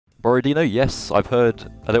Borodino, yes, I've heard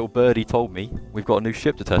a little birdie told me we've got a new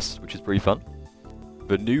ship to test, which is pretty fun.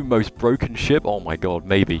 The new most broken ship? Oh my god,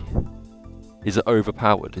 maybe. Is it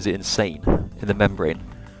overpowered? Is it insane? In the membrane?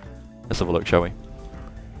 Let's have a look, shall we?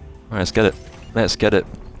 Alright, let's get it. Let's get it.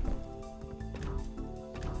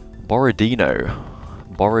 Borodino.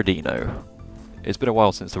 Borodino. It's been a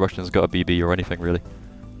while since the Russians got a BB or anything, really.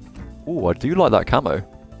 Ooh, I do like that camo.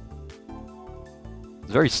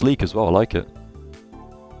 It's very sleek as well, I like it.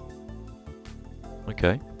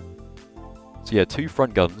 Okay. So yeah, 2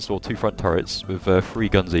 front guns, or 2 front turrets, with 3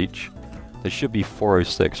 guns each. They should be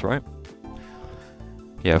 406, right?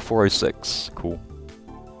 Yeah, 406. Cool.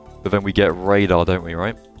 But then we get radar, don't we,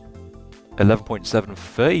 right? 11.7,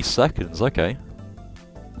 30 seconds, okay.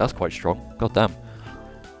 That's quite strong, god damn.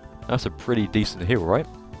 That's a pretty decent heal, right?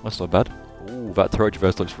 That's not bad. Ooh, that turret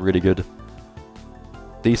traverse looks really good.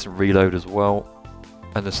 Decent reload as well.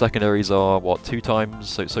 And the secondaries are, what, 2 times?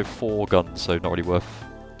 So 4 guns, so not really worth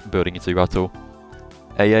building into at all.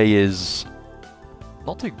 AA is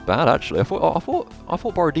not too bad, actually. I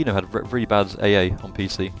thought Borodino had really bad AA on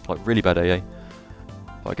PC. Like, really bad AA.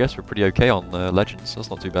 But I guess we're pretty okay on Legends, that's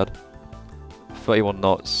not too bad. 31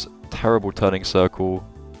 knots, terrible turning circle.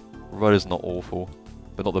 Rudder's not awful,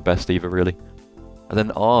 but not the best either, really. And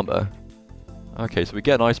then armor. Okay, so we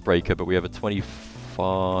get an icebreaker, but we have a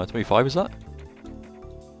 25 is that?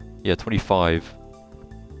 Yeah, 25.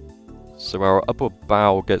 So our upper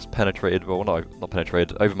bow gets penetrated, well no, not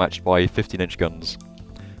penetrated, overmatched by 15-inch guns.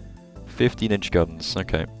 15-inch guns,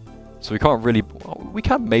 okay. So we can't really, well, we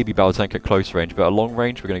can maybe battle tank at close range, but at long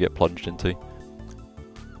range we're going to get plunged into.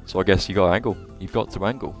 So I guess you got to angle. You've got to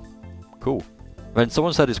angle. Cool. Then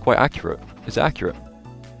someone said it's quite accurate. Is it accurate?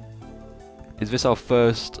 Is this our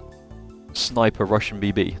first sniper Russian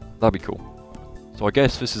BB? That'd be cool. So I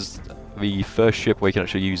guess this is the first ship where you can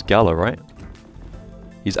actually use Gala, right?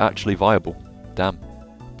 He's actually viable. Damn.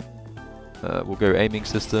 We'll go aiming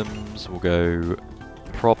systems, we'll go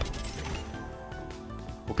prop,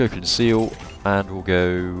 we'll go conceal, and we'll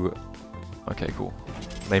go... Okay, cool.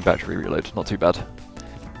 Main battery reload, not too bad.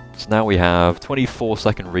 So now we have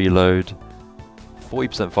 24-second reload,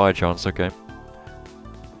 40% fire chance, okay.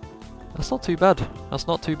 That's not too bad, that's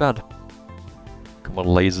not too bad. Come on,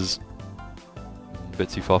 lasers. A bit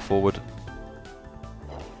too far forward.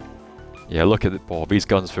 Yeah, look at it. Oh, these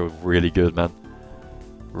guns feel really good, man.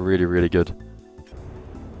 Really, really good.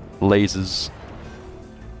 Lasers.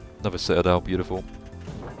 Another citadel, beautiful.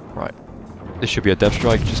 Right. This should be a depth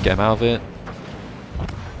strike, just get him out of it.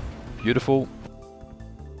 Beautiful.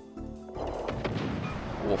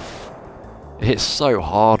 Oof. It hits so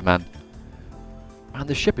hard, man. Man,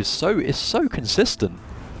 the ship is so consistent.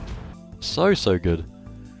 So good.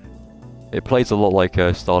 It plays a lot like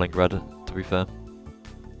Stalingrad, to be fair.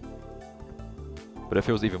 But it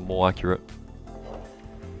feels even more accurate.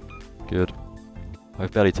 Good.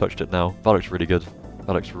 I've barely touched it now. That looks really good.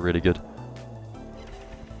 That looks really good.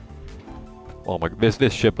 Oh my,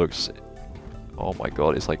 this ship looks... Oh my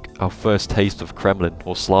god, it's like our first taste of Kremlin,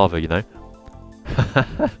 or Slava, you know?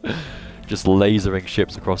 Just lasering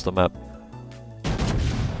ships across the map.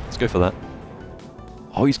 Let's go for that.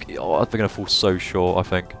 Oh, they're gonna fall so short, I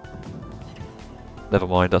think. Never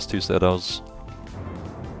mind, that's 2 citadels.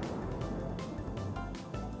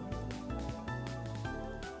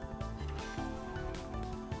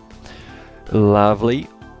 Lovely.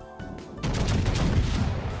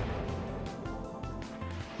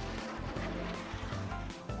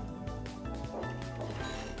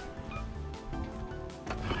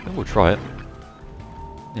 And we'll try it.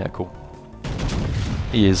 Yeah, cool.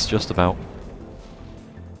 He is just about.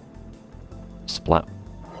 Splat.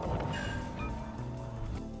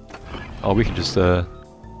 Oh, we can just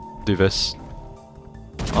do this.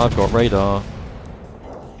 I've got radar.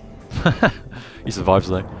 He survives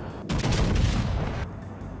though.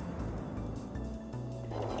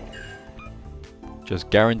 Just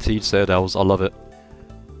guaranteed citadels. I love it.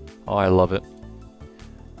 I love it.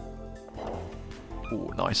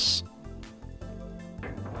 Ooh, nice.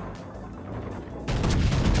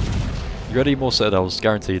 You ready? More citadels,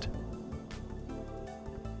 guaranteed.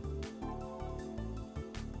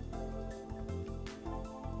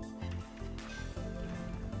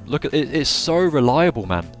 Look at it, it's so reliable,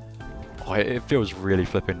 man. Oh, it feels really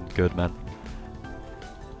flipping good, man.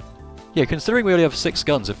 Yeah, considering we only have 6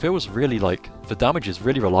 guns, it feels really like, the damage is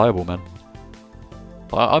really reliable, man.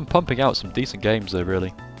 I'm pumping out some decent games there,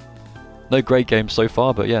 really. No great games so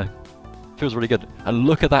far, but yeah, feels really good. And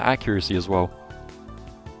look at that accuracy as well.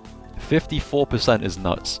 54% is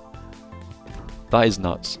nuts. That is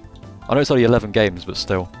nuts. I know it's only 11 games, but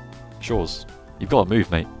still. Shores, you've got to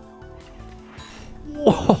move, mate.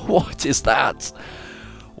 What is that?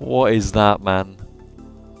 What is that, man?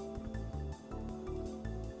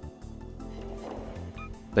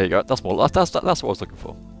 There you go. That's more. That's what I was looking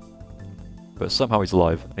for. But somehow he's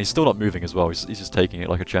alive, and he's still not moving as well. He's just taking it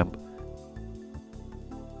like a champ.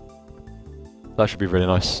 That should be really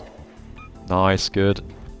nice. Nice, good.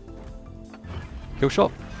 Kill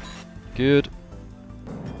shot. Good.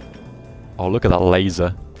 Oh, look at that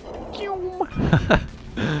laser.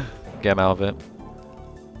 Get him out of it.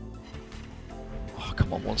 Oh,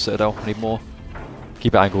 come on, one citadel. I need more.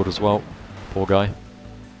 Keep it angled as well. Poor guy.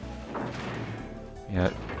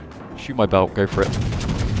 Yeah. Shoot my belt. Go for it.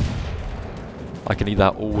 I can eat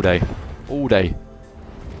that all day. All day.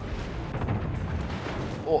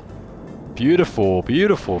 Oh. Beautiful.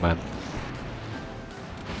 Beautiful, man.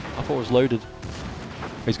 I thought it was loaded.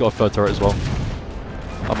 He's got a third turret as well.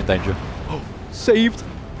 I'm in danger. Oh, saved!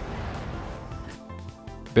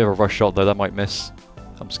 Bit of a rush shot though, that might miss.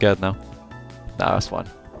 I'm scared now. Nah, that's fine.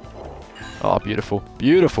 Oh, beautiful.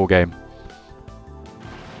 Beautiful game.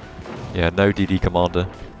 Yeah, no DD commander.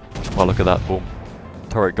 Oh, look at that. Boom.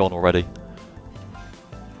 Turret gone already.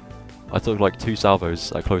 I took like 2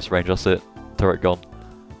 salvos at close range, that's it. Turret gone.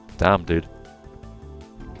 Damn, dude.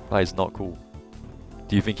 That is not cool.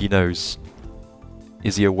 Do you think he knows?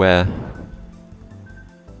 Is he aware?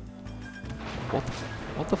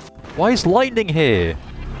 What the f- Why is lightning here?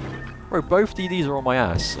 Bro, both DDs are on my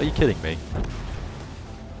ass. Are you kidding me?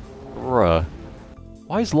 Bruh.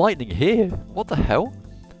 Why is lightning here? What the hell?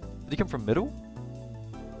 Did he come from middle?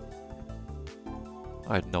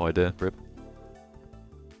 I had no idea, Rip.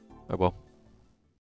 Oh well.